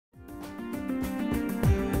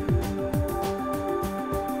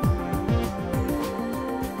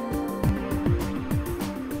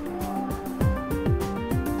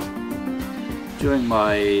During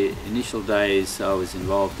my initial days I was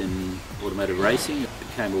involved in automotive racing. I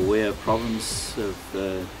became aware of problems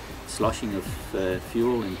of sloshing of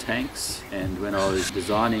fuel in tanks, and when I was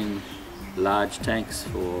designing large tanks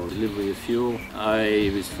for delivery of fuel,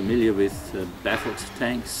 I was familiar with Baffles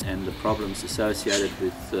tanks and the problems associated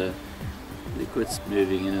with liquids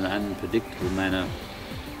moving in an unpredictable manner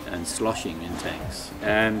and sloshing in tanks.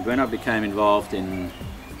 And when I became involved in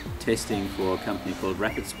testing for a company called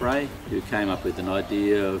Rapid Spray, who came up with an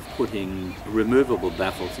idea of putting removable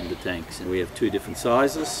baffles into tanks. And we have two different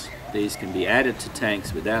sizes. These can be added to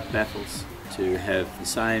tanks without baffles to have the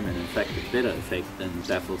same and in fact a better effect than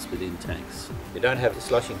baffles within tanks. You don't have the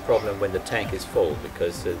sloshing problem when the tank is full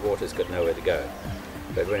because the water's got nowhere to go.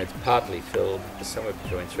 But when it's partly filled, somewhere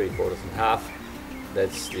between 3/4 and half,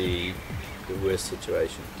 that's the worst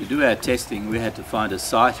situation. To do our testing we had to find a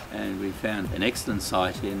site, and we found an excellent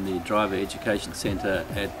site in the Driver Education Centre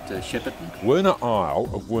at Shepparton. Werner Isle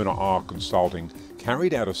of Werner Isle Consulting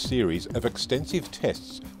carried out a series of extensive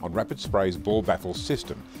tests on Rapid Spray's Ball Baffle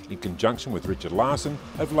System in conjunction with Richard Larson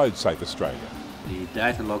of LoadSafe Australia. The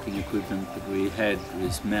data logging equipment that we had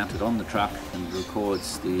was mounted on the truck and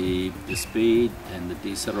records the speed and the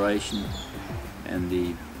deceleration and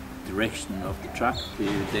the direction of the truck. We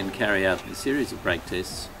would then carry out a series of brake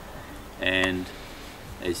tests and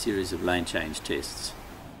a series of lane change tests.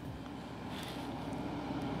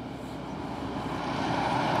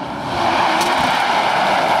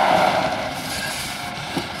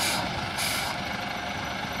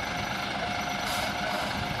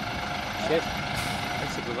 Chef,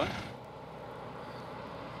 that's a good one.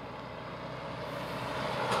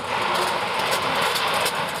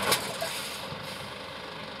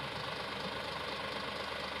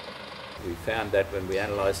 We found that when we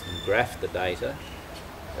analysed and graphed the data,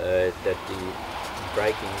 that the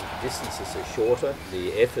braking distances are shorter.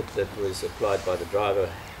 The effort that was applied by the driver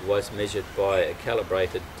was measured by a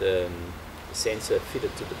calibrated sensor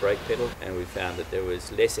fitted to the brake pedal, and we found that there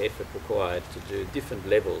was less effort required to do different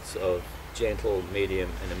levels of gentle, medium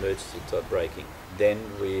and emergency type braking. Then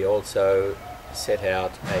we also set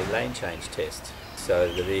out a lane change test. So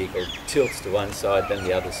the vehicle tilts to one side, then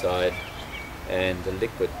the other side, and the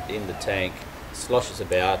liquid in the tank sloshes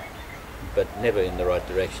about, but never in the right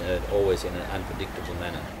direction and always in an unpredictable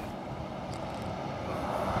manner.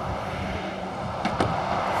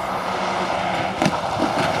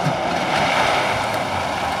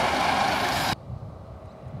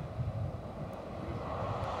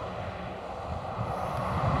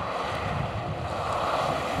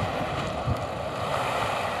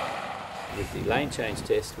 With the lane change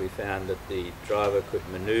test we found that the driver could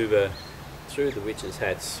manoeuvre through the witches'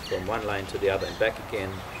 hats from one lane to the other and back again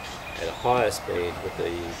at a higher speed with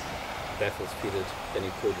the baffles fitted than he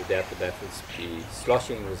could without the baffles. The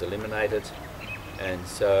sloshing was eliminated, and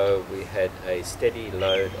so we had a steady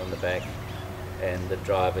load on the back and the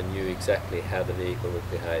driver knew exactly how the vehicle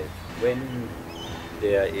would behave. When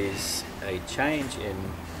there is a change in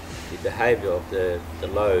the behaviour of the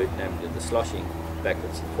load, namely the sloshing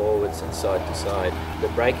backwards and forwards and side to side, the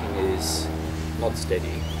braking is not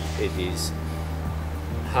steady. It is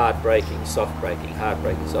hard braking, soft braking, hard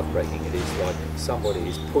braking, soft braking. It is like somebody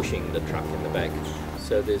is pushing the truck in the back.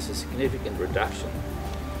 So there's a significant reduction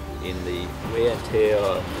in the wear and tear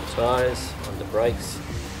on the tyres, on the brakes,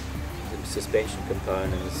 the suspension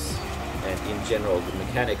components, and in general the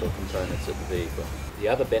mechanical components of the vehicle. The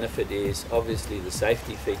other benefit is obviously the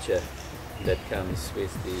safety feature that comes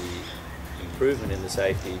with the improvement in the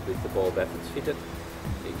safety with the ball baffles fitted,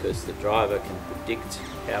 because the driver can predict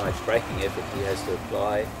how much braking effort he has to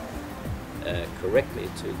apply correctly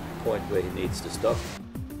to the point where he needs to stop.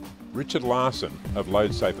 Richard Larson of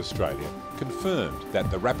LoadSafe Australia confirmed that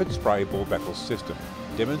the Rapid Spray Ball Baffle System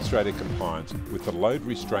demonstrated compliance with the Load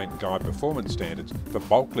Restraint Guide performance standards for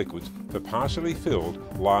bulk liquids for partially filled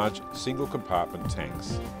large single compartment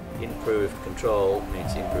tanks. Improved control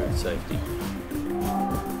means improved safety.